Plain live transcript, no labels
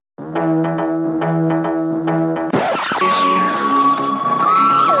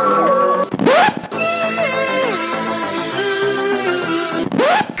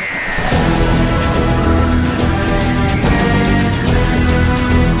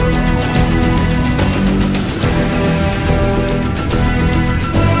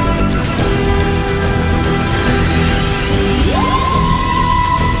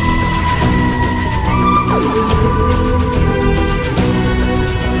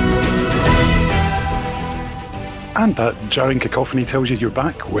And that jarring cacophony tells you you're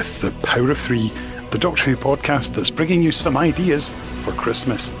back with The Power of Three, the Doctor Who podcast that's bringing you some ideas for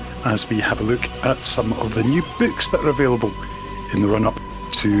Christmas as we have a look at some of the new books that are available in the run-up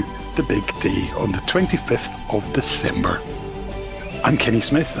to the big day on the 25th of December. I'm Kenny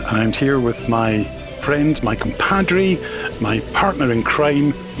Smith, and I'm here with my friend, my compadre, my partner in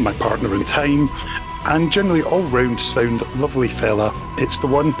crime, my partner in time, and generally all-round sound lovely fella. It's the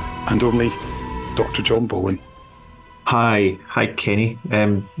one and only Dr. John Bollan. Hi Kenny.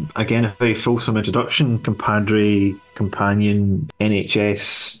 Again, a very fulsome introduction, compadre, companion,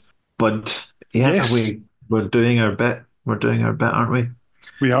 NHS, bud. Yeah, yes. We're doing our bit. We're doing our bit, aren't we?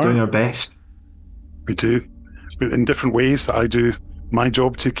 We are. Doing our best. We do. In different ways that I do my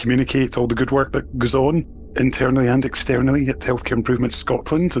job to communicate all the good work that goes on internally and externally at Healthcare Improvement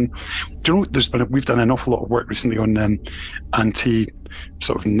Scotland. And do you know, we've done an awful lot of work recently on anti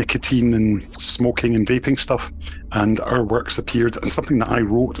sort of nicotine and smoking and vaping stuff, and our work's appeared, and something that I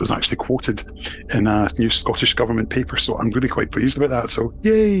wrote is actually quoted in a new Scottish Government paper, so I'm really quite pleased about that. So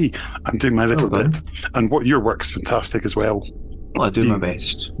yay, I'm doing my little bit. And what your work's fantastic as well. Well, I do my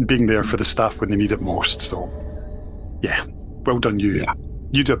best. Being there for the staff when they need it most. So yeah, well done you. Yeah.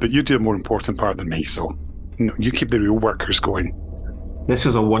 You do a more important part than me, so you keep the real workers going. This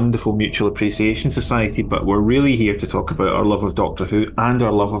is a wonderful mutual appreciation society, but we're really here to talk about our love of Doctor Who and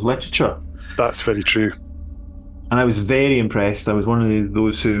our love of literature. That's very true. And I was very impressed. I was one of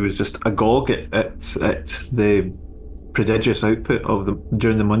those who was just agog at the prodigious output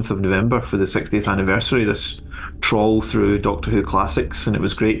during the month of November for the 60th anniversary, this trawl through Doctor Who classics, and it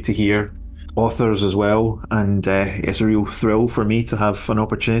was great to hear authors as well, and it's a real thrill for me to have an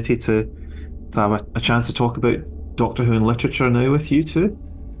opportunity to have a chance to talk about Doctor Who and literature now with you too.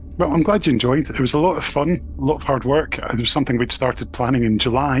 Well, I'm glad you enjoyed it. It was a lot of fun, a lot of hard work. It was something we'd started planning in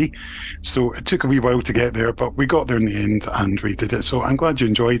July, so it took a wee while to get there, but we got there in the end and we did it. So I'm glad you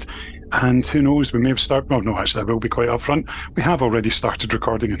enjoyed, and who knows, we may have started, well, no, actually, I will be quite upfront. We have already started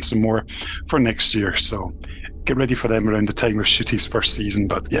recording it some more for next year, so get ready for them around the time of Shooty's first season.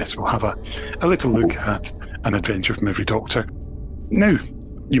 But yes, we'll have a little look at an adventure from every Doctor. Now,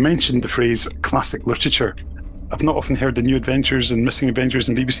 you mentioned the phrase classic literature. I've not often heard the new adventures and missing adventures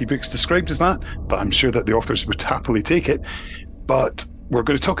in BBC books described as that, but I'm sure that the authors would happily take it. But we're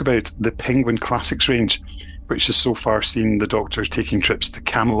going to talk about the Penguin Classics range, which has so far seen the Doctor taking trips to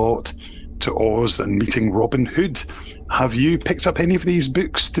Camelot, to Oz, and meeting Robin Hood. Have you picked up any of these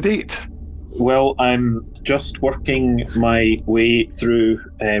books to date? Well, I'm just working my way through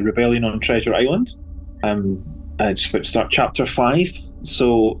Rebellion on Treasure Island. I just about to start chapter 5,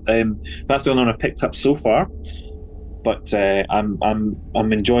 so that's the only one I've picked up so far. But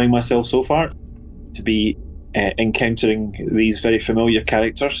I'm enjoying myself so far to be encountering these very familiar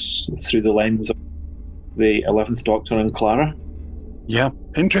characters through the lens of the 11th Doctor and Clara. Yeah,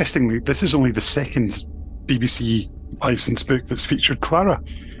 interestingly, this is only the second BBC licensed book that's featured Clara.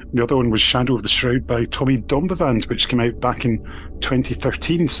 The other one was Shadow of the Shroud by Tommy Dombivand, which came out back in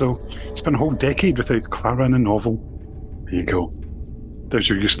 2013. So it's been a whole decade without Clara in a novel. There you go. There's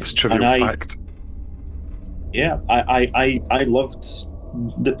your useless trivial fact. Yeah, I loved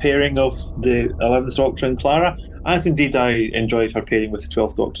the pairing of the 11th Doctor and Clara, as indeed I enjoyed her pairing with the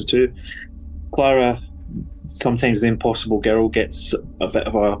 12th Doctor too. Clara, sometimes the impossible girl, gets a bit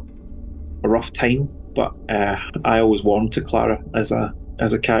of a rough time, but I always warmed to Clara as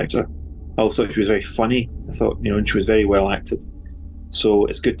a character. I also thought she was very funny. I thought, and she was very well acted. So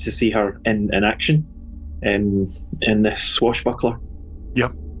it's good to see her in action in this swashbuckler.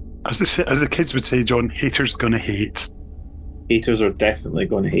 Yep. As the kids would say, John, haters gonna hate. Haters are definitely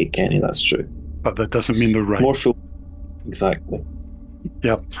going to hate, Kenny, that's true. But that doesn't mean they're right. More full. Exactly.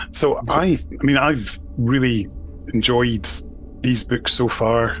 Yeah. So I've really enjoyed these books so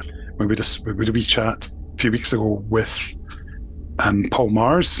far. We did a wee chat a few weeks ago with Paul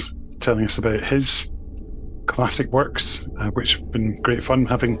Mars, telling us about his classic works, which have been great fun,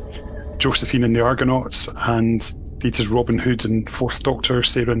 having Josephine and the Argonauts and Dita's Robin Hood and Fourth Doctor,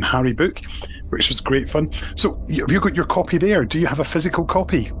 Sarah and Harry book, which was great fun. So have you got your copy there? Do you have a physical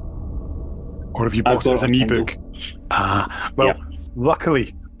copy? Or have you bought it as an ebook?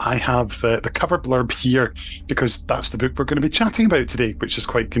 Luckily, I have the cover blurb here because that's the book we're going to be chatting about today, which is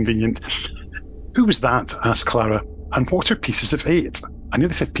quite convenient. Who was that? Asked Clara. And what are Pieces of Eight? I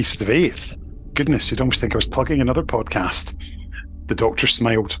nearly said Pieces of Eighth. Goodness, you'd almost think I was plugging another podcast. The doctor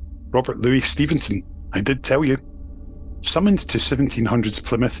smiled. Robert Louis Stevenson. I did tell you. Summoned to 1700s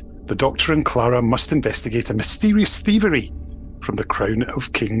Plymouth, the doctor and Clara must investigate a mysterious thievery from the crown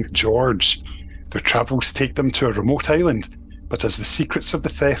of King George. Their travels take them to a remote island, but as the secrets of the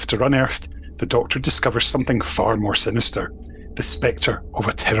theft are unearthed, the doctor discovers something far more sinister. The spectre of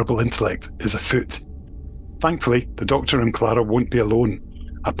a terrible intellect is afoot. Thankfully, the doctor and Clara won't be alone.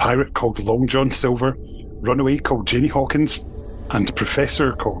 A pirate called Long John Silver, runaway called Janie Hawkins, and a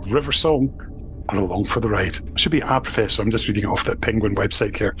professor called River Song are along for the ride. It should be a professor. I'm just reading it off that Penguin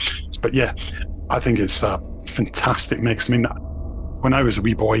website here. But yeah, I think it's a fantastic mix. I mean, when I was a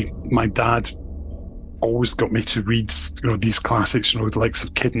wee boy, my dad always got me to read, these classics, the likes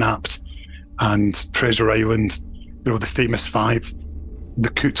of Kidnapped and Treasure Island, the famous five, the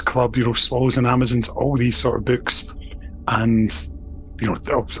Coot Club, Swallows and Amazons, all these sort of books. And,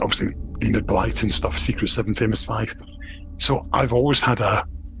 obviously Enid Blyton and stuff, Secret Seven, Famous Five. So I've always had a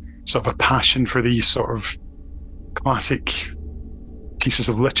sort of a passion for these sort of classic pieces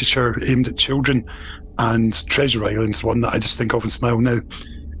of literature aimed at children. And Treasure Island's one that I just think of and smile now.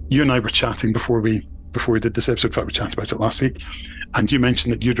 You and I were chatting before we did this episode. In fact, we chatted about it last week. And you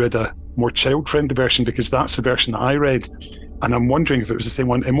mentioned that you'd read a more child-friendly version because that's the version that I read. And I'm wondering if it was the same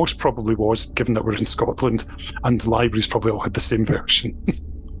one. It most probably was, given that we're in Scotland and the libraries probably all had the same version.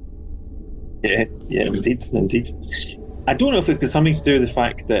 Yeah, indeed. I don't know if it was something to do with the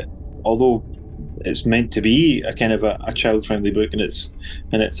fact that although it's meant to be a kind of a child-friendly book in its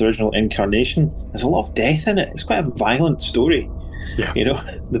original incarnation, there's a lot of death in it. It's quite a violent story. Yeah.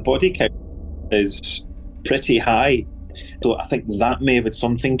 The body count is pretty high. So I think that may have had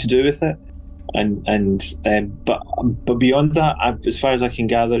something to do with it. But beyond that, as far as I can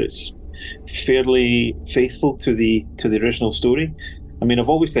gather, it's fairly faithful to the original story. I mean, I've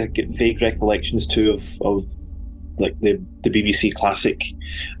always got vague recollections too of like the BBC classic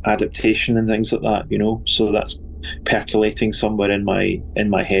adaptation and things like that. So that's percolating somewhere in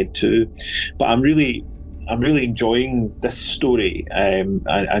my head too. But I'm really enjoying this story, and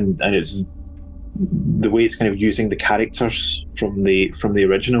it's the way it's kind of using the characters from the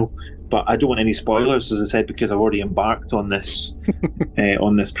original. But I don't want any spoilers, as I said, because I've already embarked on this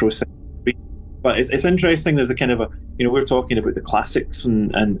on this process. But it's interesting. There's a kind of we're talking about the classics,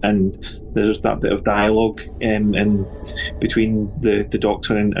 and there's that bit of dialogue in between the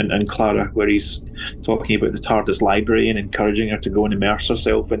Doctor and Clara, where he's talking about the TARDIS library and encouraging her to go and immerse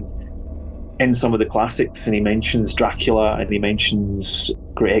herself in some of the classics, and he mentions Dracula and he mentions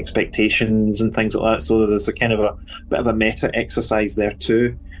Great Expectations and things like that. So there's a kind of a bit of a meta exercise there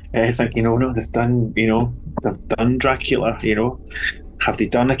too. Thinking, no, they've done Dracula. Have they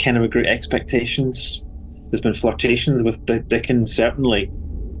done a kind of a Great Expectations? There's been flirtations with Dickens, certainly,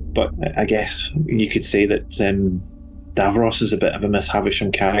 but I guess you could say that Davros is a bit of a Miss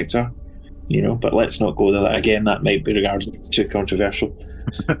Havisham character. But let's not go there. Again, that might be regarded as too controversial.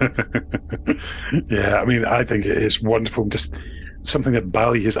 Yeah, I mean, I think it is wonderful. Just something that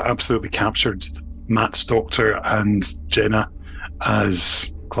Bali has absolutely captured. Matt's Doctor and Jenna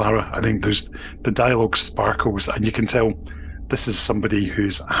as Clara. I think there's the dialogue sparkles, and you can tell this is somebody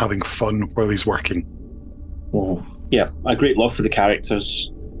who's having fun while he's working. Oh, yeah, a great love for the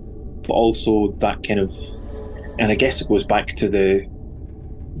characters, but also that kind of, and I guess it goes back to the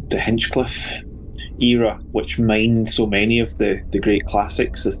Hinchcliffe era, which mined so many of the great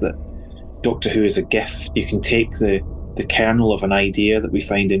classics, is that Doctor Who is a gift. You can take the kernel of an idea that we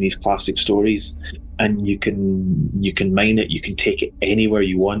find in these classic stories, and you can mine it. You can take it anywhere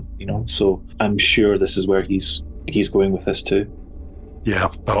you want. So I'm sure this is where he's going with this too. Yeah,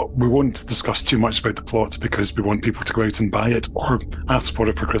 but we won't discuss too much about the plot because we want people to go out and buy it or ask for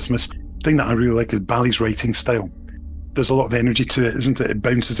it for Christmas. The thing that I really like is Bali's writing style. There's a lot of energy to it, isn't it? It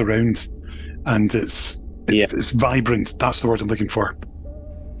bounces around, and it's vibrant. That's the word I'm looking for.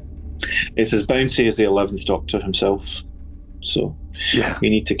 It's as bouncy as the 11th Doctor himself. So yeah,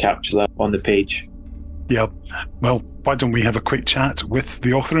 we need to capture that on the page. Yeah. Well, why don't we have a quick chat with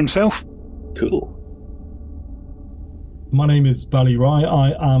the author himself? Cool. My name is Bali Rai.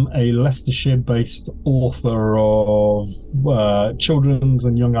 I am a Leicestershire-based author of children's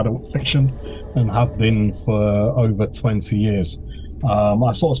and young adult fiction, and have been for over 20 years.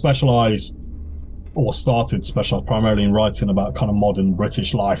 I sort of specialise, or started specialise primarily in writing about kind of modern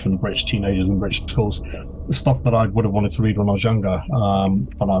British life and British teenagers and British schools, the stuff that I would have wanted to read when I was younger.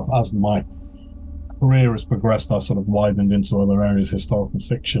 As my career has progressed, I sort of widened into other areas, historical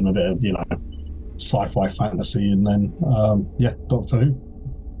fiction, a bit of, sci-fi, fantasy, and then, Doctor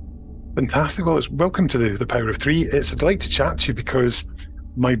Who. Fantastic. Well, welcome to the Power of Three. It's a delight to chat to you because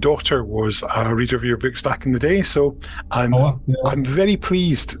my daughter was a reader of your books back in the day, so I'm very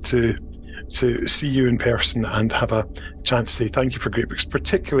pleased to see you in person and have a chance to say thank you for great books,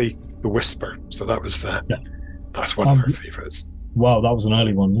 particularly The Whisper. So that was that's one of her favourites. Wow, that was an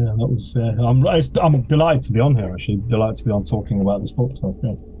early one. Yeah, that was. I'm delighted to be on here. Actually, delighted to be on talking about this book. So,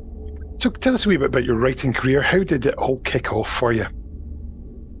 yeah. So tell us a wee bit about your writing career. How did it all kick off for you?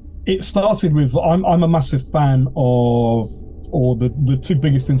 It started with I'm a massive fan of, or the two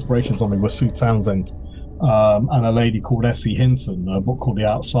biggest inspirations on me were Sue Townsend and a lady called Essie Hinton, a book called The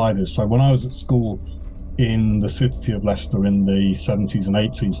Outsiders. So when I was at school in the city of Leicester in the 70s and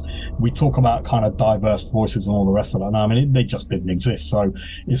 80s, we talk about kind of diverse voices and all the rest of that. Now, I mean, they just didn't exist. So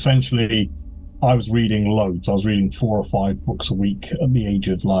essentially, I was reading loads. I was reading 4 or 5 books a week at the age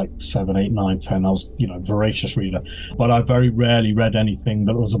of like 7, 8, 9, 10. I was, voracious reader. But I very rarely read anything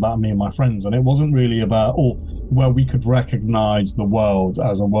that was about me and my friends. And it wasn't really about, where we could recognize the world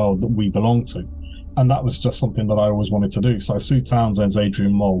as a world that we belong to. And that was just something that I always wanted to do. So Sue Townsend's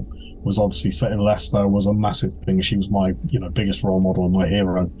Adrian Mole was obviously set in Leicester, was a massive thing. She was my, biggest role model and my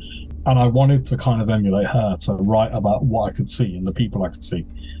hero. And I wanted to kind of emulate her, to write about what I could see and the people I could see.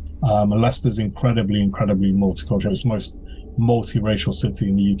 And Leicester's incredibly multicultural. It's the most multiracial city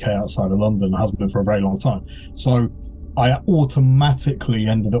in the UK outside of London, has been for a very long time. So I automatically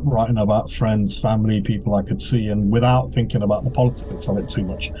ended up writing about friends, family, people I could see, and without thinking about the politics of it too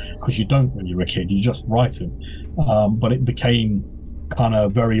much, because you don't when you're a kid, you're just writing. But it became kind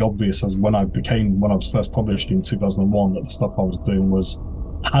of very obvious as when I was first published in 2001 that the stuff I was doing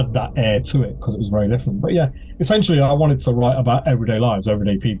had that air to it, because it was very different. But yeah, essentially I wanted to write about everyday lives,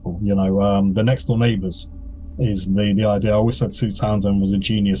 everyday people. The next door neighbours is the idea. I always said Sue Townsend was a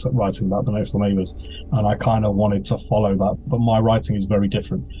genius at writing about the next door neighbours, and I kind of wanted to follow that. But my writing is very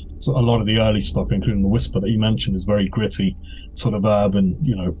different. So a lot of the early stuff, including The Whisper that you mentioned, is very gritty, sort of urban,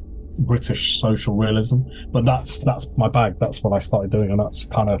 British social realism. But that's my bag. That's what I started doing, and that's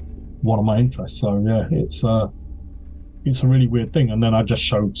kind of one of my interests. So yeah, it's a really weird thing. And then I just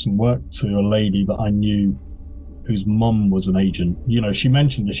showed some work to a lady that I knew whose mum was an agent. She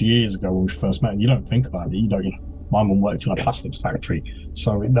mentioned this years ago when we first met, and you don't think about it. My mum worked in a plastics factory,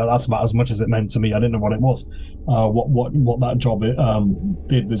 so that's about as much as it meant to me. I didn't know what it was. What that job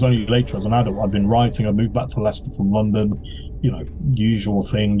did was only later as an adult. I'd been writing. I moved back to Leicester from London, usual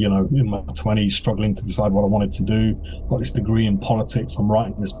thing, in my 20s, struggling to decide what I wanted to do. Got this degree in politics. I'm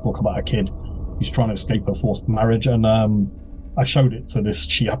writing this book about a kid who's trying to escape a forced marriage, and I showed it to this.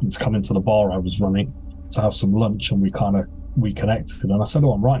 She happened to come into the bar I was running to have some lunch, and we connected, and I said,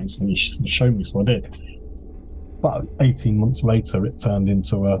 I'm writing something, you should show me. So I did. About 18 months later, it turned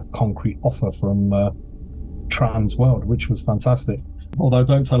into a concrete offer from Trans World, which was fantastic. Although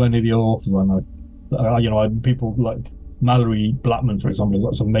don't tell any of the other authors I know. People like Mallory Blackman, for example, has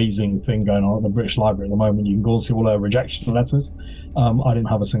got this amazing thing going on at the British Library at the moment. You can go and see all her rejection letters. I didn't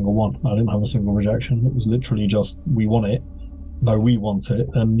have a single one. I didn't have a single rejection. It was literally just, we want it. No, we want it.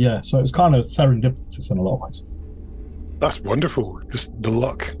 And yeah, so it's kind of serendipitous in a lot of ways. That's wonderful. Just the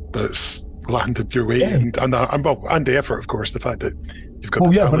luck that's landed your way, and the effort, of course, the fact that you've got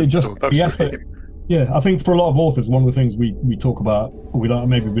the talent. So that's great. Yeah, I think for a lot of authors, one of the things we talk about, we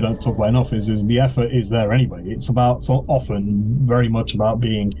don't talk about enough, is the effort is there anyway. It's about, so often, very much about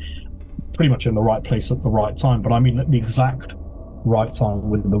being pretty much in the right place at the right time. But I mean, at the exact right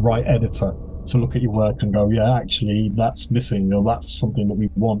time with the right editor to look at your work and go, yeah, actually, that's missing, or that's something that we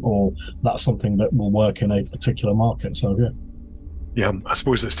want, or that's something that will work in a particular market. So yeah. Yeah, I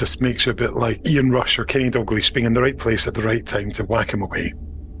suppose it just makes you a bit like Ian Rush or Kenny Dalglish being in the right place at the right time to whack him away.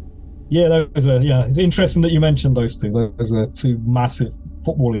 Yeah, it's interesting that you mentioned those two. Those are two massive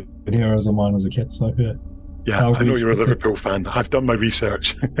footballing heroes of mine as a kid. So yeah. Yeah, I know you're a Liverpool fan. I've done my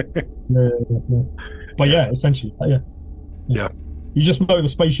research. Yeah. But yeah, essentially, yeah. You just know the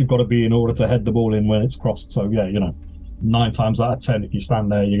space you've got to be in order to head the ball in when it's crossed. So yeah, 9 times out of 10, if you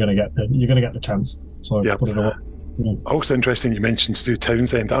stand there, you're gonna get the chance. So put it away. Also interesting, you mentioned Sue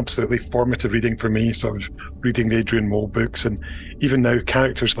Townsend. Absolutely formative reading for me. So I was reading the Adrian Mole books, and even now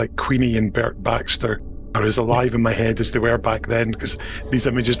characters like Queenie and Bert Baxter are as alive in my head as they were back then, because these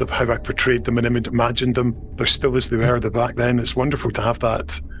images of how I portrayed them and imagined them, they're still as they were back then. It's wonderful to have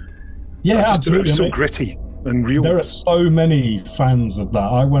that. Yeah, absolutely. It's so gritty and real. There are so many fans of that.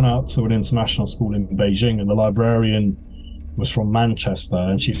 I went out to an international school in Beijing, and the librarian was from Manchester,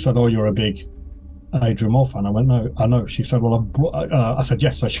 and she said, you're a big Adrian Mole fan. I went, no, I know. She said, well, I said,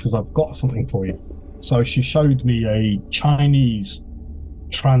 yes. So she goes, I've got something for you. So she showed me a Chinese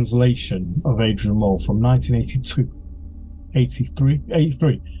translation of Adrian Mole from 1982,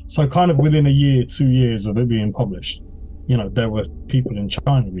 83. So kind of within a year, 2 years of it being published, there were people in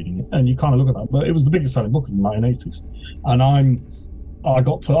China reading it, and you kind of look at that. But it was the biggest selling book of the 1980s, and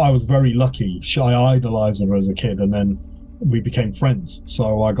I was very lucky. I idolized her as a kid, and then we became friends.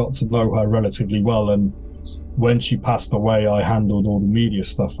 So I got to know her relatively well, and when she passed away, I handled all the media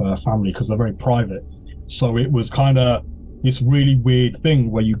stuff for her family because they're very private. So it was kind of this really weird thing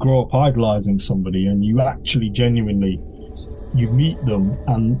where you grow up idolizing somebody, and you actually genuinely, you meet them,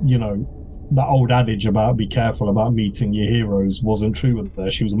 and that old adage about be careful about meeting your heroes wasn't true with her.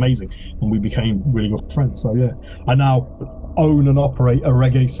 She was amazing, and we became really good friends. So yeah, I now own and operate a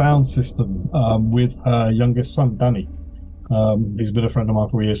reggae sound system with her youngest son, Danny, who's been a friend of mine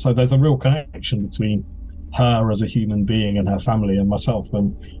for years. So there's a real connection between her as a human being and her family and myself,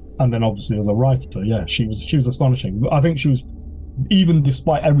 and then obviously as a writer. Yeah, she was astonishing. I think she was, even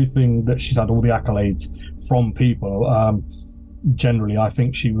despite everything that she's had, all the accolades from people, generally I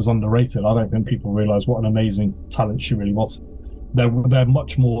think she was underrated. I don't think people realize what an amazing talent she really was. They're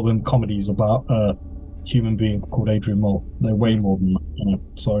much more than comedies about a human being called Adrian Mole. They're way more than that,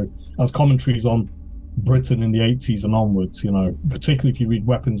 So as commentaries on Britain in the 80s and onwards, particularly if you read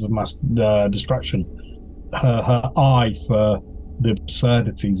Weapons of Mass Distraction, her eye for the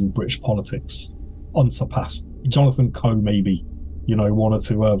absurdities of British politics, unsurpassed. Jonathan Coe, maybe, one or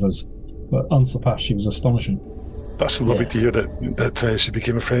two others, but unsurpassed. She was astonishing. That's lovely to hear that she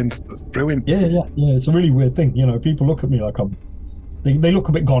became a friend. That's brilliant. Yeah. It's a really weird thing. People look at me like they look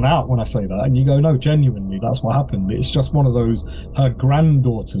a bit gone out when I say that, and you go, no, genuinely, that's what happened. It's just one of those. Her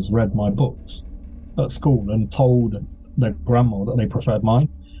granddaughters read my books at school and told their grandma that they preferred mine.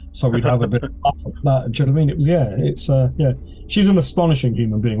 So we'd have a bit of laugh at that. Do you know what I mean? She's an astonishing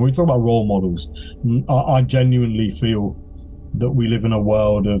human being. When we talk about role models, I genuinely feel that we live in a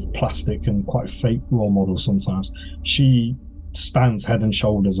world of plastic and quite fake role models sometimes. She stands head and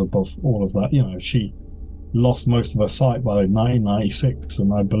shoulders above all of that. She lost most of her sight by 1996,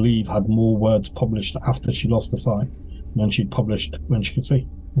 and I believe had more words published after she lost her sight than she'd published when she could see.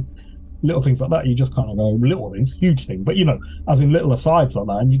 Little things like that, you just kind of go, little things, huge thing, but as in little asides like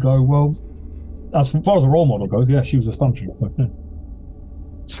that, and you go, well, as far as a role model goes, yeah, she was astonishing. So, yeah.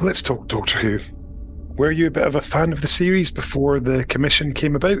 So let's talk Doctor Who. Were you a bit of a fan of the series before the commission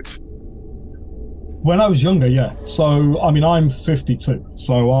came about? When I was younger, yeah. So, I'm 52.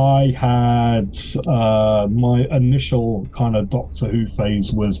 So I had my initial kind of Doctor Who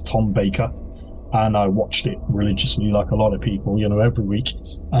phase was Tom Baker, and I watched it religiously like a lot of people, every week.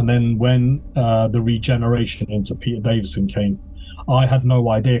 And then when the regeneration into Peter Davison came, I had no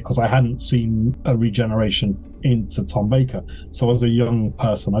idea, because I hadn't seen a regeneration into Tom Baker. So as a young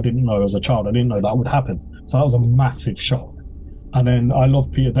person, I didn't know, as a child, I didn't know that would happen. So that was a massive shock. And then I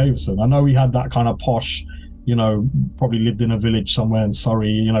love Peter Davison. I know he had that kind of posh, probably lived in a village somewhere in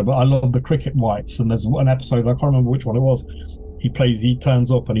Surrey, but I love the cricket whites. And there's an episode, I can't remember which one it was. He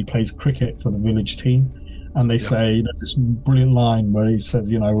turns up and he plays cricket for the village team. And they say, there's this brilliant line where he says,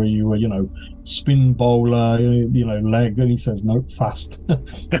 where you were, spin bowler, leg, and he says, no, fast.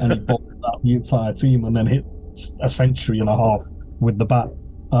 And he bowls out the entire team and then hits a century and a half with the bat.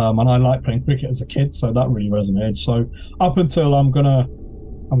 And I liked playing cricket as a kid, so that really resonated. So up until, I'm gonna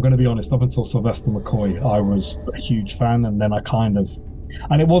be honest, up until Sylvester McCoy, I was a huge fan, and then I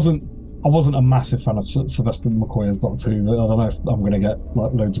wasn't a massive fan of Sylvester McCoy as Doctor Who. I don't know if I'm going to get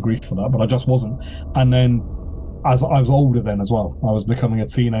loads of grief for that, but I just wasn't. And then as I was older then as well, I was becoming a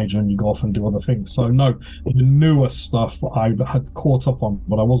teenager, and you go off and do other things. So no, the newer stuff I had caught up on,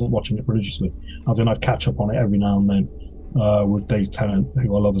 but I wasn't watching it religiously. As in, I'd catch up on it every now and then with Dave Tennant,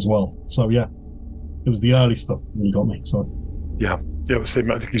 who I love as well. So yeah, it was the early stuff that really got me. So yeah, it was the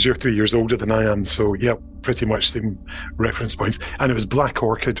same. I think because you're 3 years older than I am, so yeah, pretty much same reference points. And it was Black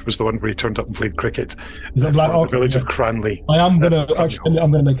Orchid was the one where he turned up and played cricket for the village of Cranley. I'm gonna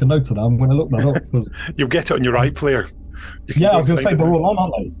make a note of that. I'm gonna look that up. 'Cause you'll get it on your iPlayer. Yeah, I was gonna say they're all on,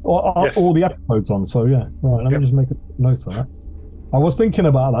 aren't they? Yes. All the episodes on. So yeah, right. Let me just make a note of that. I was thinking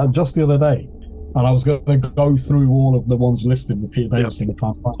about that just the other day, and I was going to go through all of the ones listed with Peter Davison to try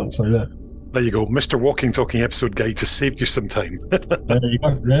and find it. So yeah. There you go. Mr. Walking Talking episode guide has saved you some time. There you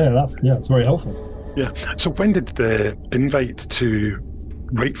go. Yeah, it's very helpful. Yeah. So when did the invite to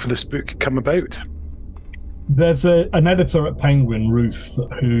write for this book come about? There's an editor at Penguin, Ruth,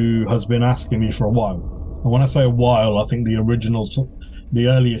 who has been asking me for a while. And when I say a while, I think the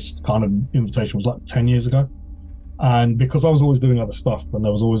earliest kind of invitation was like 10 years ago. And because I was always doing other stuff and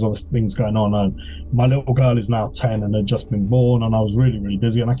there was always other things going on, and my little girl is now 10 and had just been born, and I was really, really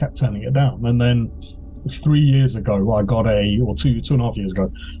busy, and I kept turning it down. And then 3 years ago, I got or 2.5 years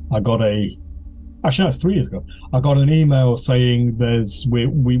ago, I got actually no, it's 3 years ago. I got an email saying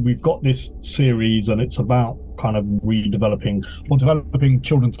we've got this series and it's about kind of redeveloping or developing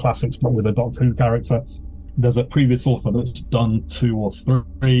children's classics, but with a Doctor Who character. There's a previous author that's done 2 or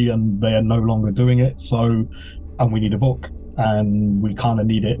 3, and they are no longer doing it. So, and we need a book, and we kind of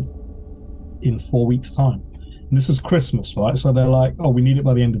need it in 4 weeks' time. And this was Christmas, right? So they're like, "Oh, we need it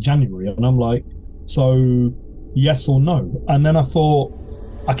by the end of January," and I'm like, "So, yes or no?" And then I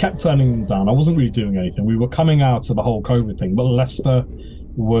kept turning them down. I wasn't really doing anything. We were coming out of the whole COVID thing, but Leicester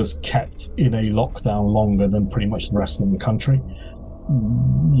was kept in a lockdown longer than pretty much the rest of the country.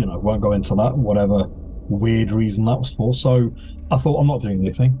 You know, won't go into that, whatever weird reason that was for. So I thought, I'm not doing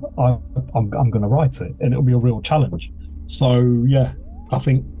anything. I'm going to write it, and it'll be a real challenge. So yeah, I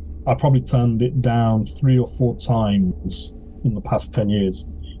think I probably turned it down 3 or 4 times in the past 10 years,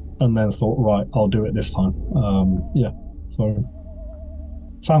 and then thought, right, I'll do it this time. So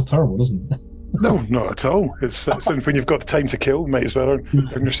sounds terrible, doesn't it? No, not at all. It's when you've got the time to kill, might as well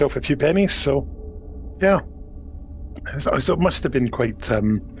earn yourself a few pennies. So yeah, so it must have been quite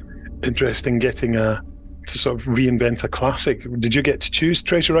interesting getting to sort of reinvent a classic. Did you get to choose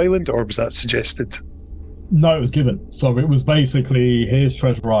Treasure Island, or was that suggested? No, it was given. So it was basically, here's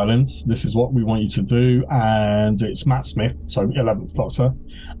Treasure Island, this is what we want you to do, and it's Matt Smith, so 11th Doctor,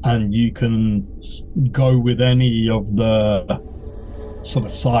 and you can go with any of the sort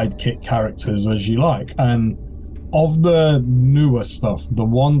of sidekick characters as you like. And of the newer stuff, the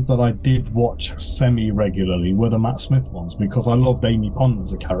ones that I did watch semi-regularly were the Matt Smith ones, because I loved Amy Pond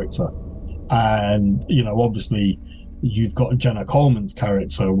as a character. And, you know, obviously you've got Jenna Coleman's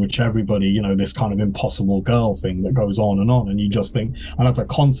character, which everybody, you know, this kind of impossible girl thing that goes on, and you just think, and as a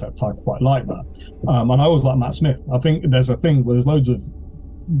concept, I quite like that. And I always like Matt Smith. I think there's a thing where there's loads of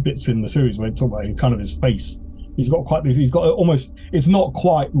bits in the series where you talk about kind of his face. He's got almost, it's not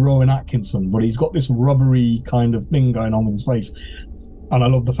quite Rowan Atkinson, but he's got this rubbery kind of thing going on with his face. And I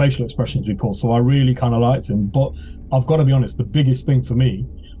love the facial expressions he pulls, so I really kind of liked him. But I've got to be honest, the biggest thing for me,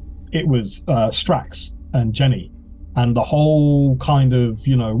 it was Strax and Jenny and the whole kind of,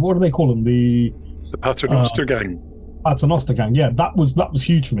 you know, what do they call them? The Paternoster gang. Paternoster gang, yeah, that was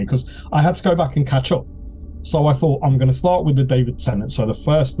huge for me, because I had to go back and catch up. So I thought, I'm going to start with the David Tennant, so the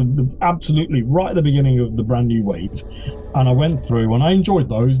first, absolutely right at the beginning of the brand new wave, and I went through and I enjoyed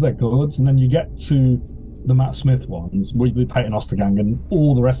those, they're good, and then you get to the Matt Smith ones with the Paternoster gang and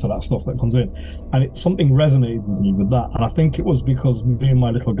all the rest of that stuff that comes in, and something resonated with me with that. And I think it was because me and my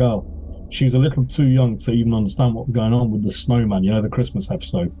little girl, she was a little too young to even understand what was going on with the snowman, you know, the Christmas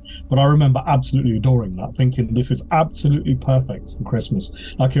episode. But I remember absolutely adoring that, thinking this is absolutely perfect for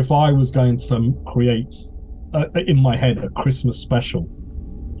Christmas. Like if I was going to create in my head a Christmas special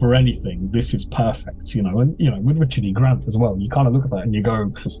for anything, this is perfect, you know. And you know, with Richard E. Grant as well, you kind of look at that and you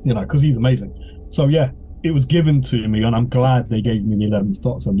go, you know, because he's amazing. So yeah, it was given to me, and I'm glad they gave me the 11th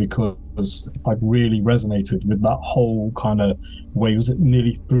Doctor, because I really resonated with that whole kind of way. Was it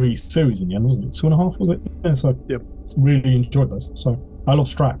nearly 3 series in the end, wasn't it? 2.5, was it? Yeah, so yep. Really enjoyed those. So I love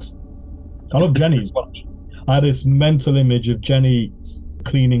Strax. I love Jenny as well. I had this mental image of Jenny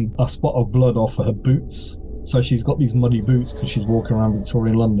cleaning a spot of blood off of her boots. So she's got these muddy boots because she's walking around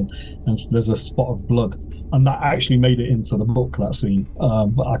Victorian London, and there's a spot of blood, and that actually made it into the book, that scene.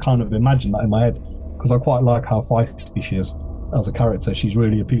 But I kind of imagined that in my head, because I quite like how feisty she is as a character. She's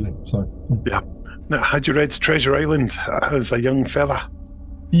really appealing. So yeah. Now, had you read Treasure Island as a young fella?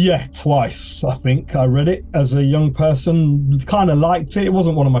 Yeah, twice. I think I read it as a young person. Kind of liked it. It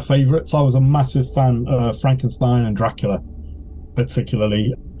wasn't one of my favourites. I was a massive fan of Frankenstein and Dracula,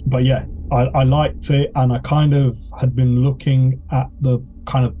 particularly. But yeah, I liked it, and I kind of had been looking at the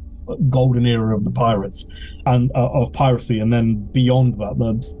kind of golden era of the pirates and of piracy, and then beyond that,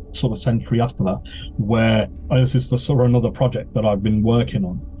 the sort of century after that, where this is for another project that I've been working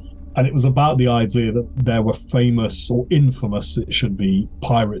on. And it was about the idea that there were famous, or infamous, it should be,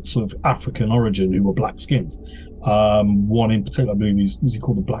 pirates of African origin who were black-skinned. One in particular, I believe, was he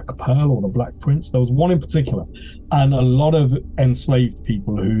called the Black Pearl or the Black Prince? There was one in particular. And a lot of enslaved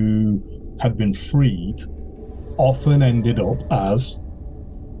people who had been freed often ended up as,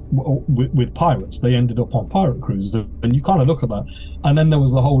 with pirates. They ended up on pirate cruises. And you kind of look at that. And then there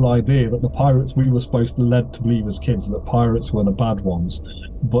was the whole idea that the pirates, we were supposed to led to believe as kids that pirates were the bad ones.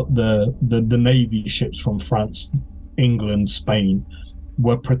 But the Navy ships from France, England, Spain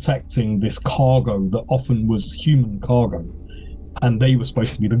were protecting this cargo that often was human cargo, and they were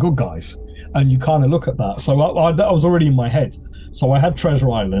supposed to be the good guys. And you kind of look at that. So that was already in my head. So I had Treasure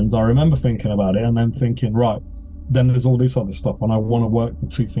Island. I remember thinking about it and then thinking, right, then there's all this other stuff, and I want to work the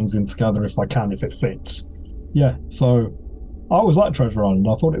two things in together if I can, if it fits. Yeah, so I always liked Treasure Island.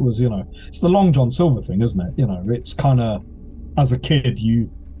 I thought it was, it's the Long John Silver thing, isn't it? It's kind of, as a kid,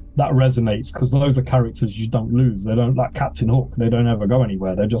 that resonates because those are characters you don't lose. They don't, like Captain Hook, they don't ever go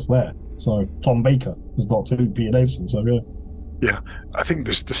anywhere. They're just there. So Tom Baker was Doctor Who, Peter Davison. So yeah. Yeah, I think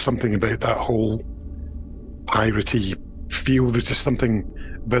there's just something about that whole piratey feel. There's just something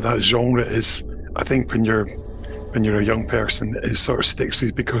about that genre. Is I think when you're a young person, it sort of sticks with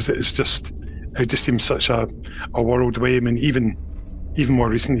you because it just seems such a world away. I mean, even more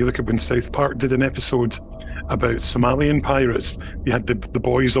recently, you look at when South Park did an episode about Somalian pirates. You had the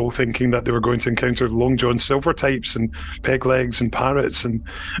boys all thinking that they were going to encounter Long John Silver types and peg legs and parrots, and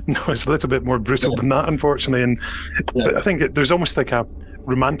no, it's a little bit more brutal than that, unfortunately. But I think there's almost like a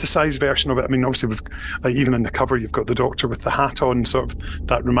romanticized version of it. I mean, obviously, like even in the cover, you've got the Doctor with the hat on, sort of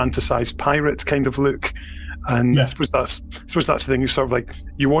that romanticized pirate kind of look. And I suppose that's the thing. You sort of like,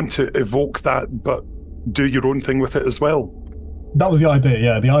 you want to evoke that, but do your own thing with it as well. That was the idea.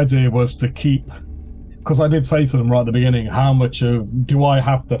 Yeah, the idea was to keep, because I did say to them right at the beginning, how much do I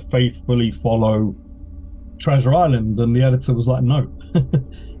have to faithfully follow Treasure Island? And the editor was like, no.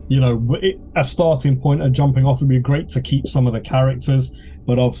 A starting point of jumping off would be great to keep some of the characters,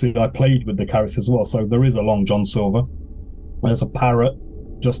 but obviously I played with the characters as well. So there is a Long John Silver. There's a parrot.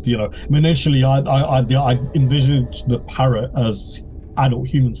 Just, initially I envisaged the parrot as adult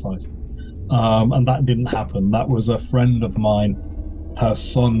human sized, and that didn't happen. That was a friend of mine. Her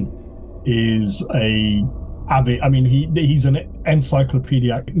son is he's an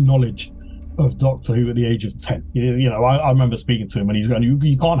encyclopedic knowledge of Doctor Who at the age of 10. I remember speaking to him and he's going,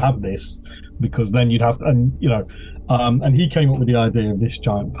 you can't have this because then you'd have to, and he came up with the idea of this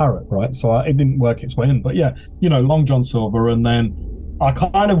giant parrot, right? So it didn't work its way in, but yeah, Long John Silver. And then I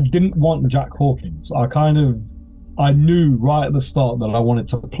kind of didn't want Jack Hawkins. I knew right at the start that I wanted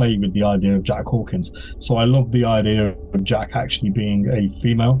to play with the idea of Jack Hawkins. So I loved the idea of Jack actually being a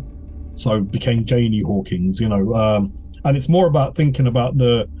female. So it became Janie Hawkins, and it's more about thinking about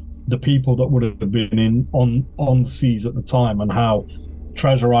the people that would have been on the seas at the time, and how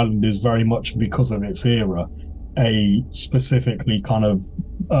Treasure Island is very much, because of its era, a specifically kind of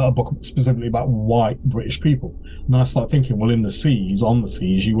a book specifically about white British people. And I started thinking, well, on the seas,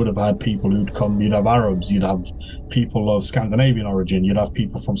 you would have had people who'd come, you'd have Arabs, you'd have people of Scandinavian origin, you'd have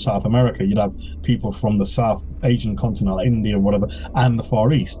people from South America, you'd have people from the South Asian continent, like India, whatever, and the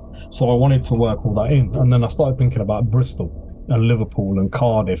Far East. So I wanted to work all that in. And then I started thinking about Bristol and Liverpool and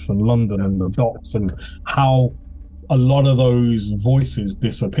Cardiff and London and the docks, and how a lot of those voices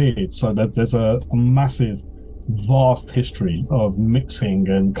disappeared. So that there's a massive, vast history of mixing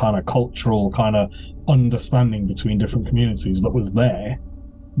and kind of cultural kind of understanding between different communities that was there,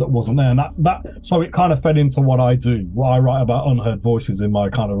 that wasn't there. And that so it kind of fed into what I do. I write about unheard voices in my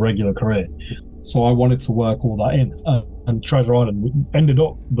kind of regular career. So I wanted to work all that in. And Treasure Island ended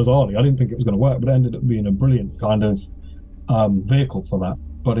up, bizarrely, I didn't think it was going to work, but it ended up being a brilliant kind of vehicle for that.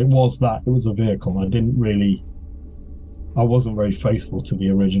 But it was a vehicle. I wasn't very faithful to the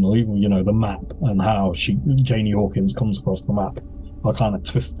original, even, the map and how Janie Hawkins comes across the map. I kind of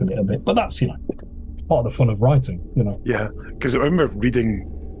twisted it a bit, but that's, it's part of the fun of writing, Yeah, because I remember reading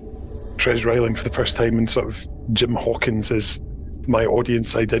Treasure Island for the first time, and sort of Jim Hawkins is my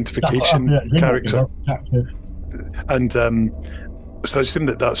audience identification character. And so I assume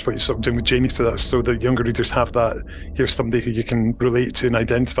that's what you're sort of doing with Janie, so the younger readers have that. Here's somebody who you can relate to and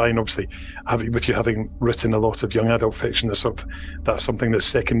identify, and obviously, with you having written a lot of young adult fiction, that's something that's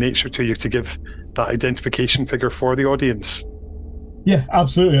second nature to you, to give that identification figure for the audience. Yeah,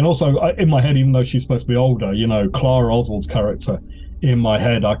 absolutely. And also, in my head, even though she's supposed to be older, Clara Oswald's character, in my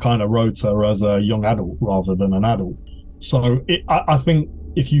head, I kind of wrote her as a young adult rather than an adult. So I think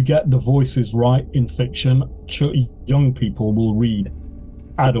if you get the voices right in fiction, young people will read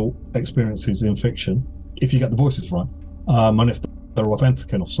adult experiences in fiction if you get the voices right, and if they're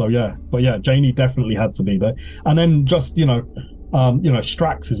authentic enough. So yeah, but yeah, Janie definitely had to be there. And then just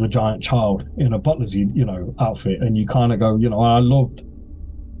Strax is a giant child in a butler's outfit, and you kind of go,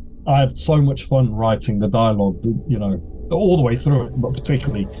 I had so much fun writing the dialogue, all the way through it, but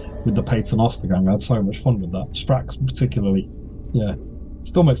particularly with the Paternoster gang, I had so much fun with that. Strax particularly, yeah.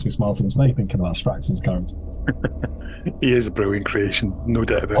 Still makes me smile to this day thinking about Strax's character. He is a brilliant creation, no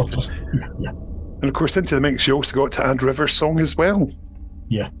doubt about it. Yeah. And of course, into the mix, you also got to add River's song as well.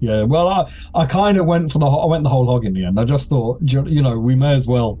 Yeah. Well, I kind of went the whole hog in the end. I just thought, we may as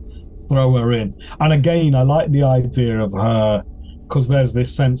well throw her in. And again, I like the idea of her, because there's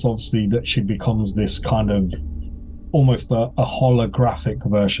this sense, obviously, that she becomes this kind of almost a holographic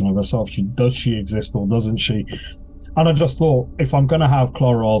version of herself. Does she exist or doesn't she? And I just thought, if I'm going to have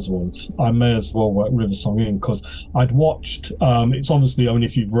Clara Oswald, I may as well work River Song in, because I'd watched, it's obviously, I mean,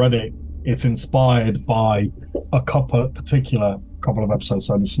 if you've read it, it's inspired by a couple of episodes.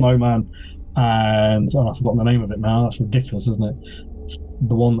 So The Snowman and I've forgotten the name of it now. That's ridiculous, isn't it?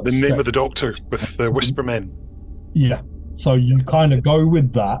 The one that's The Name of the Doctor with the Whisper Men. Yeah. So you kind of go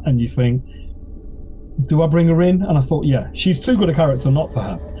with that and you think, do I bring her in? And I thought, yeah, she's too good a character not to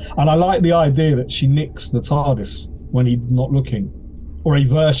have. And I like the idea that she nicks the TARDIS when he's not looking, or a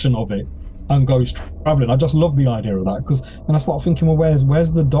version of it, and goes travelling. I just love the idea of that, because then I start thinking, well,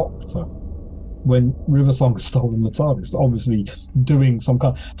 where's the Doctor when River Song has stolen the TARDIS? Obviously doing some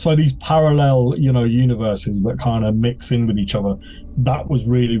kind. So these parallel, universes that kind of mix in with each other. That was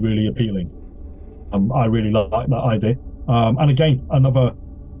really, really appealing. I really like that idea. And again, another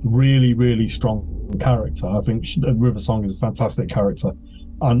really, really strong character. I think River Song is a fantastic character.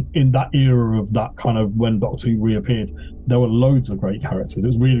 And in that era of that kind of when Doctor Who reappeared, there were loads of great characters. It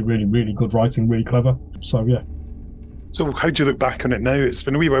was really, really, really good writing, really clever. So, yeah. So how do you look back on it now? It's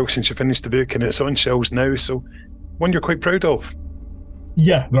been a wee while since you finished the book, and it's on shelves now. So one you're quite proud of?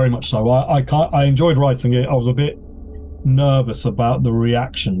 Yeah, very much so. I enjoyed writing it. I was a bit nervous about the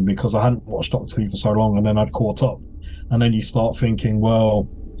reaction because I hadn't watched Doctor Who for so long, and then I'd caught up. And then you start thinking, well,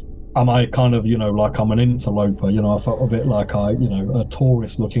 am I kind of, like I'm an interloper? I felt a bit like a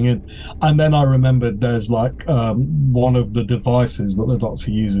tourist looking in. And then I remembered there's like one of the devices that the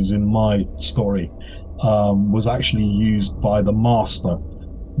Doctor uses in my story was actually used by the Master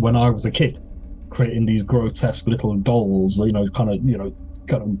when I was a kid, creating these grotesque little dolls, kind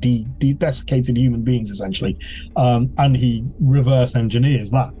of desiccated human beings essentially, and he reverse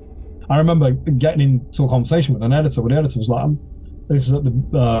engineers that. I remember getting into a conversation with an editor, where the editor was like,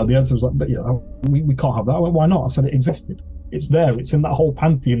 the editor was like, but we can't have that. I went, why not? I said it existed. It's there. It's in that whole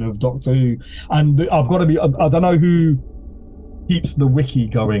pantheon of Doctor Who. And I've got to be, I don't know who keeps the wiki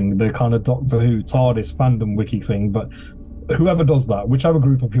going, the kind of Doctor Who TARDIS fandom wiki thing, but whoever does that, whichever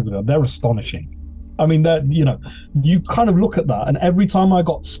group of people do that, they're astonishing. I mean, you kind of look at that, and every time I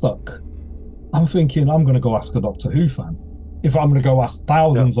got stuck, I'm thinking, I'm going to go ask a Doctor Who fan. If I'm going to go ask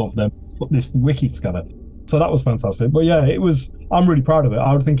thousands of them, put this wiki together. So that was fantastic. But yeah, I'm really proud of it.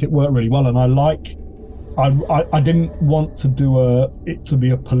 I would think it worked really well, and I didn't want to do it to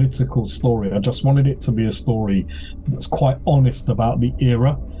be a political story. I just wanted it to be a story that's quite honest about the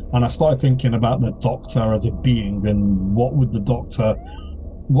era. And I started thinking about the Doctor as a being, and what would the Doctor,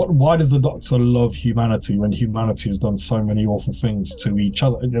 why does the Doctor love humanity when humanity has done so many awful things to each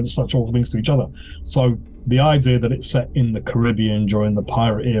other, such awful things to each other? So the idea that it's set in the Caribbean during the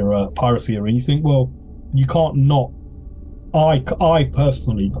piracy era, and you think, well, you can't not. I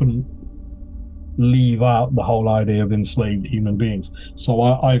personally couldn't leave out the whole idea of enslaved human beings. So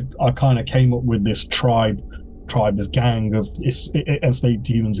I kind of came up with this tribe, this gang of enslaved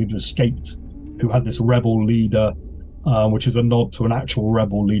humans who'd escaped, who had this rebel leader, which is a nod to an actual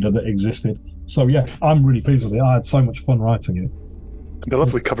rebel leader that existed. So yeah, I'm really pleased with it. I had so much fun writing it. The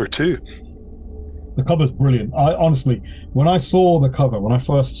lovely cover too. The cover's brilliant. I honestly, when I saw the cover, when I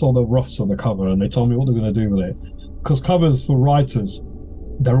first saw the roughs of the cover, and they told me what they're going to do with it, because covers for writers,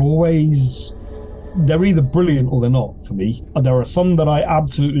 they're either brilliant or they're not for me. There are some that I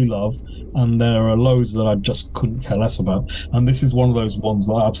absolutely love, and there are loads that I just couldn't care less about. And this is one of those ones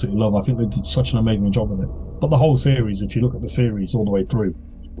that I absolutely love. I think they did such an amazing job with it. But the whole series, if you look at the series all the way through,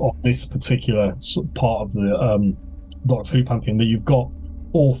 of this particular part of the Doctor Who pantheon, that you've got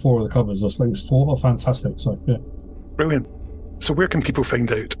all four of the covers, I think it's four, are fantastic. So yeah, brilliant. So where can people find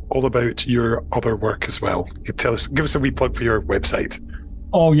out all about your other work as well? Give us a wee plug for your website.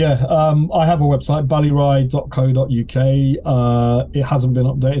 Oh yeah, I have a website, balirai.co.uk. It hasn't been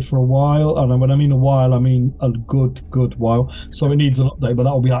updated for a while, and when I mean a while, I mean a good while. So it needs an update, but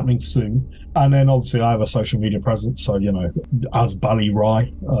that will be happening soon. And then obviously I have a social media presence, so as Bali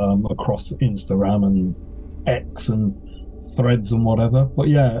Rai across Instagram and X and Threads and whatever. But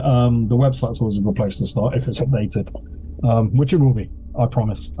yeah, the website's always a good place to start if it's updated, which it will be, I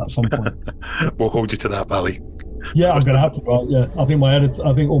promise, at some point. We'll hold you to that, Bali. Yeah, I'm going to have to. Yeah, I think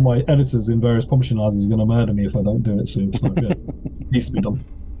all my editors in various publishing houses are going to murder me if I don't do it soon. So yeah, it needs to be done.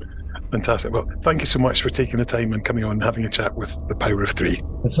 Fantastic. Well, thank you so much for taking the time and coming on and having a chat with the Power of Three.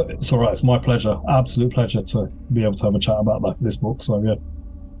 It's all right. It's my pleasure, absolute pleasure, to be able to have a chat about this book. So yeah.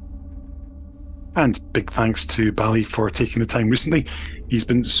 And big thanks to Bali for taking the time recently. He's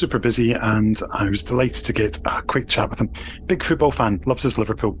been super busy, and I was delighted to get a quick chat with him. Big football fan, loves his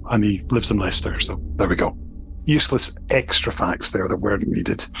Liverpool, and he lives in Leicester. So there we go. Useless extra facts there that weren't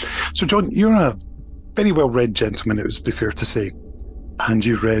needed. So John, you're a very well-read gentleman, it would be fair to say, and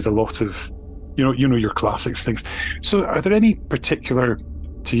you've read a lot of you know your classics things. So are there any particular,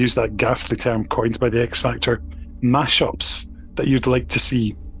 to use that ghastly term coined by the X Factor, mashups that you'd like to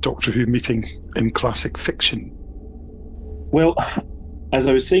see Doctor Who meeting in classic fiction? Well, as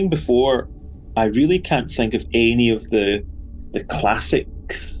I was saying before, I really can't think of any of the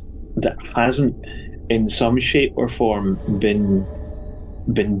classics that hasn't, in some shape or form, been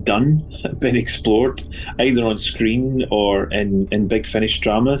done, been explored, either on screen or in Big Finish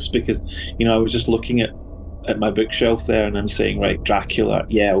dramas. Because, you know, I was just looking at my bookshelf there, and I'm saying, right, Dracula,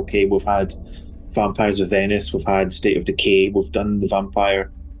 yeah, okay, we've had Vampires of Venice, we've had State of Decay, we've done the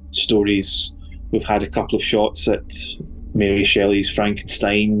vampire stories, we've had a couple of shots at Mary Shelley's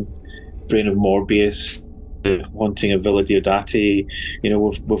Frankenstein, Brain of Morbius, Haunting of Villa Diodati. You know,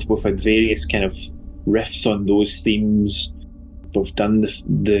 we've had various kind of riffs on those themes. We've done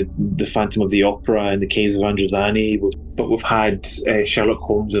the Phantom of the Opera and the Caves of Andromeda, but we've had Sherlock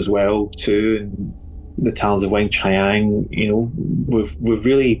Holmes as well too, and the Tales of Wang Chiang. You know, we've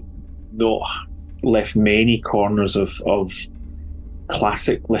really not left many corners of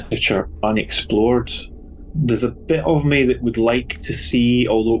classic literature unexplored. There's a bit of me that would like to see,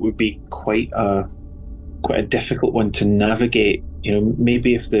 although it would be quite a difficult one to navigate. You know,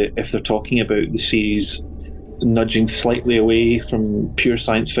 maybe if they're talking about the series nudging slightly away from pure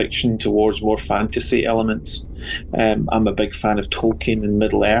science fiction towards more fantasy elements. I'm a big fan of Tolkien and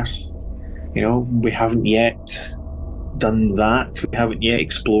Middle Earth. You know, we haven't yet done that. We haven't yet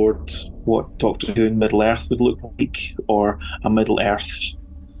explored what Doctor Who in Middle Earth would look like, or a Middle Earth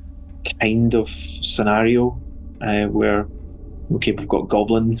kind of scenario where, okay, we've got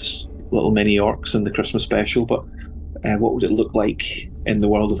goblins, little mini orcs in the Christmas special, but what would it look like in the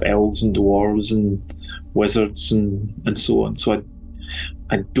world of elves and dwarves and wizards and so on? So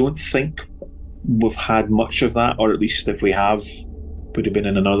I don't think we've had much of that, or at least if we have, would have been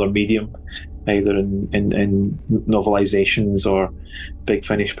in another medium, either in novelizations or Big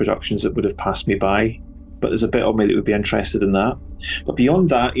Finish productions that would have passed me by. But there's a bit of me that would be interested in that. But beyond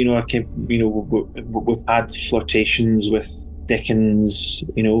that, you know, we've had flirtations with Dickens.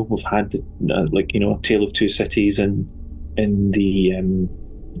 You know, we've had like, you know, Tale of Two Cities and in the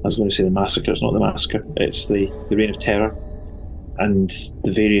I was going to say the Massacre. It's not the Massacre. It's the Reign of Terror, and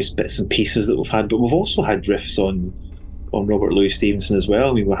the various bits and pieces that we've had. But we've also had riffs on Robert Louis Stevenson as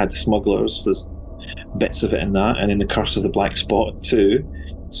well. I mean, we had the Smugglers. There's bits of it in that, and in the Curse of the Black Spot too.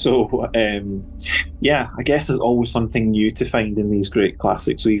 So yeah, I guess there's always something new to find in these great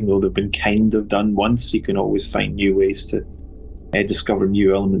classics. So even though they've been kind of done once, you can always find new ways to discover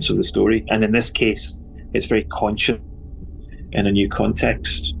new elements of the story. And in this case, it's very conscious in a new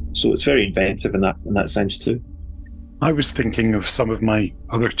context. So it's very inventive in that sense too. I was thinking of some of my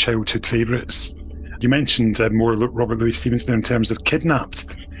other childhood favourites. You mentioned more Robert Louis Stevenson there in terms of Kidnapped,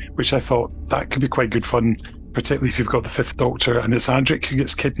 which I thought that could be quite good fun, particularly if you've got the Fifth Doctor and it's Adric who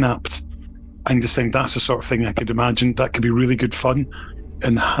gets kidnapped. I'm just saying that's the sort of thing I could imagine that could be really good fun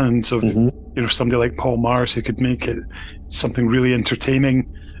in the hands of you know, somebody like Paul Mars, who could make it something really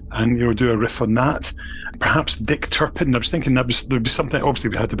entertaining and, you know, do a riff on that. Perhaps Dick Turpin. I was thinking there'd be something. Obviously,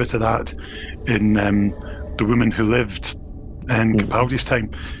 we had a bit of that in The Woman Who Lived in Capaldi's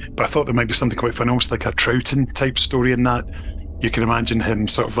time, but I thought there might be something quite fun, almost like a Troughton type story in that. You can imagine him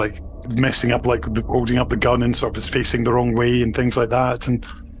sort of like messing up, like holding up the gun and sort of is facing the wrong way and things like that. And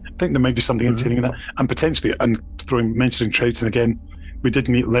I think there might be something entertaining in that. And potentially, and mentioning Troughton again, we did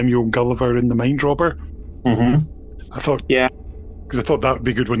meet Lemuel Gulliver in The Mind Robber. I thought, yeah, because I thought that would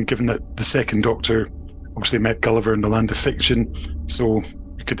be a good one, given that the Second Doctor obviously met Gulliver in the Land of Fiction. So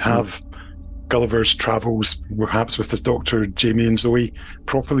we could have Gulliver's travels, perhaps with his doctor Jamie and Zoe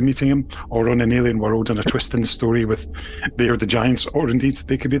properly meeting him, or on an alien world, and a twist in the story with they are the giants, or indeed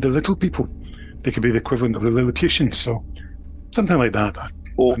they could be the little people. They could be the equivalent of the Lilliputians. So something like that,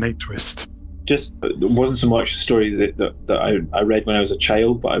 a night twist. Just, it wasn't so much a story that I read when I was a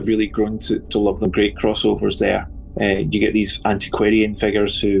child, but I've really grown to love the great crossovers there. You get these antiquarian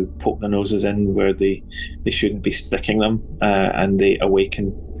figures who poke their noses in where they shouldn't be sticking them, and they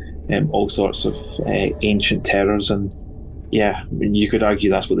awaken all sorts of ancient terrors. And yeah, you could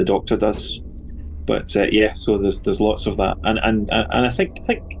argue that's what the Doctor does. But yeah, so there's lots of that. And I think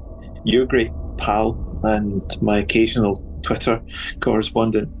your great pal and my occasional Twitter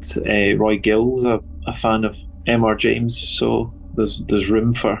correspondent, Roy Gill's a fan of M.R. James, so there's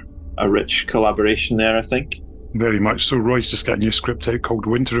room for a rich collaboration there, I think. Very much so. Roy's just got a new script out called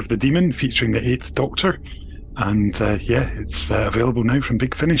Winter of the Demon, featuring the Eighth Doctor. And yeah, it's available now from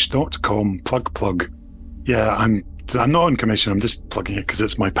bigfinish.com. Plug. Yeah, I'm not on commission, I'm just plugging it because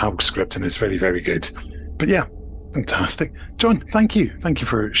it's my pal script and it's very, very good. But yeah, Fantastic. John, thank you. Thank you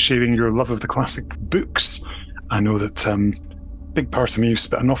for sharing your love of the classic books. I know that big part of me, you've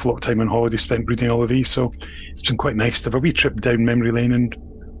spent an awful lot of time on holiday spent reading all of these, so it's been quite nice to have a wee trip down memory lane and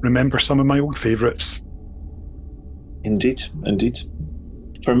remember some of my old favourites. Indeed.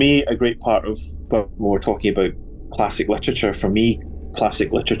 For me, a great part of when we're talking about classic literature, for me,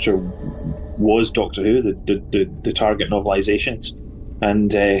 classic literature was Doctor Who, the Target novelisations.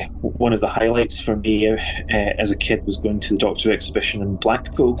 And one of the highlights for me as a kid was going to the Doctor Who exhibition in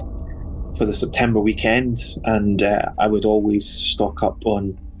Blackpool for the September weekend, and I would always stock up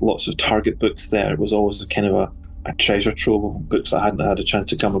on lots of Target books there. It was always a kind of a treasure trove of books I hadn't had a chance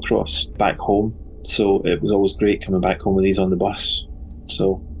to come across back home. So it was always great coming back home with these on the bus.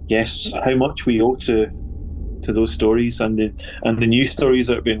 So yes, how much we owe to those stories and the new stories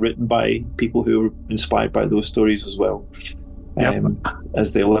that have been written by people who were inspired by those stories as well. Yep.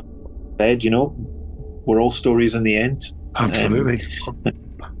 As they said, we're all stories in the end. Absolutely.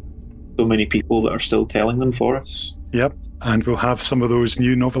 So many people that are still telling them for us. Yep. And we'll have some of those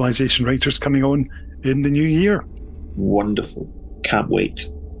new novelisation writers coming on in the new year. Wonderful. Can't wait.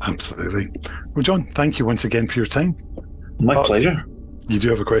 Absolutely. Well, John, thank you once again for your time. My pleasure. You do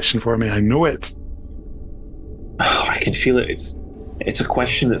have a question for me. I know it. Oh, I can feel it. It's a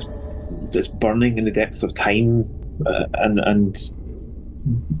question that's burning in the depths of time. And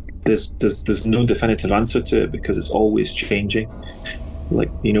there's no definitive answer to it because it's always changing. Like,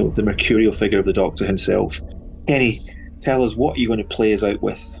 the mercurial figure of the Doctor himself. Kenny, tell us, what are you going to play us out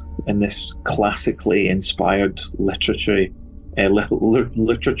with in this classically inspired literature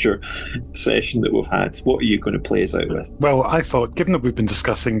session that we've had? What are you going to play us out with? Well, I thought, given that we've been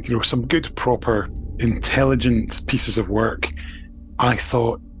discussing, some good, proper, intelligent pieces of work, I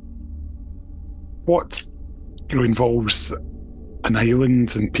thought, what involves an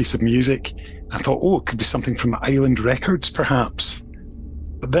island and piece of music? I thought, it could be something from Island Records, perhaps.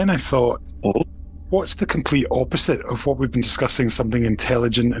 But then I thought, what's the complete opposite of what we've been discussing, something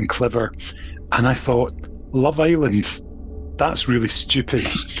intelligent and clever? And I thought, Love Island. That's really stupid.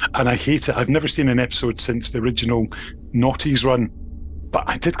 And I hate it. I've never seen an episode since the original Naughties run. But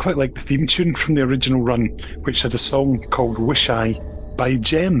I did quite like the theme tune from the original run, which had a song called Wish I by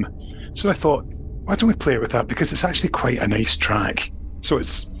Jem. So I thought, why don't we play it with that? Because it's actually quite a nice track. So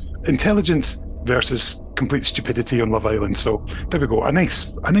it's intelligence versus complete stupidity on Love Island. So there we go. A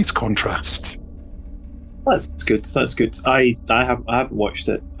nice contrast. That's good. I haven't watched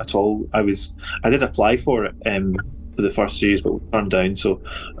it at all. I did apply for it for the first series, but turned down. So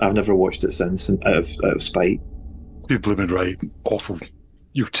I've never watched it since, out of spite. You're blooming right. Awful.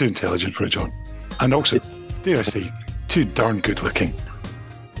 You're too intelligent for it, John. And also, dare I say, too darn good looking.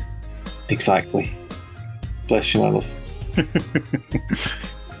 Exactly. Bless you, my love.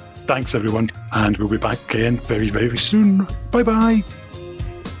 Thanks, everyone. And we'll be back again very, very soon. Bye-bye.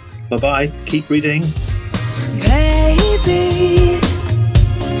 Bye-bye. Keep reading. Baby,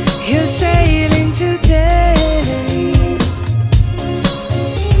 you're sailing today.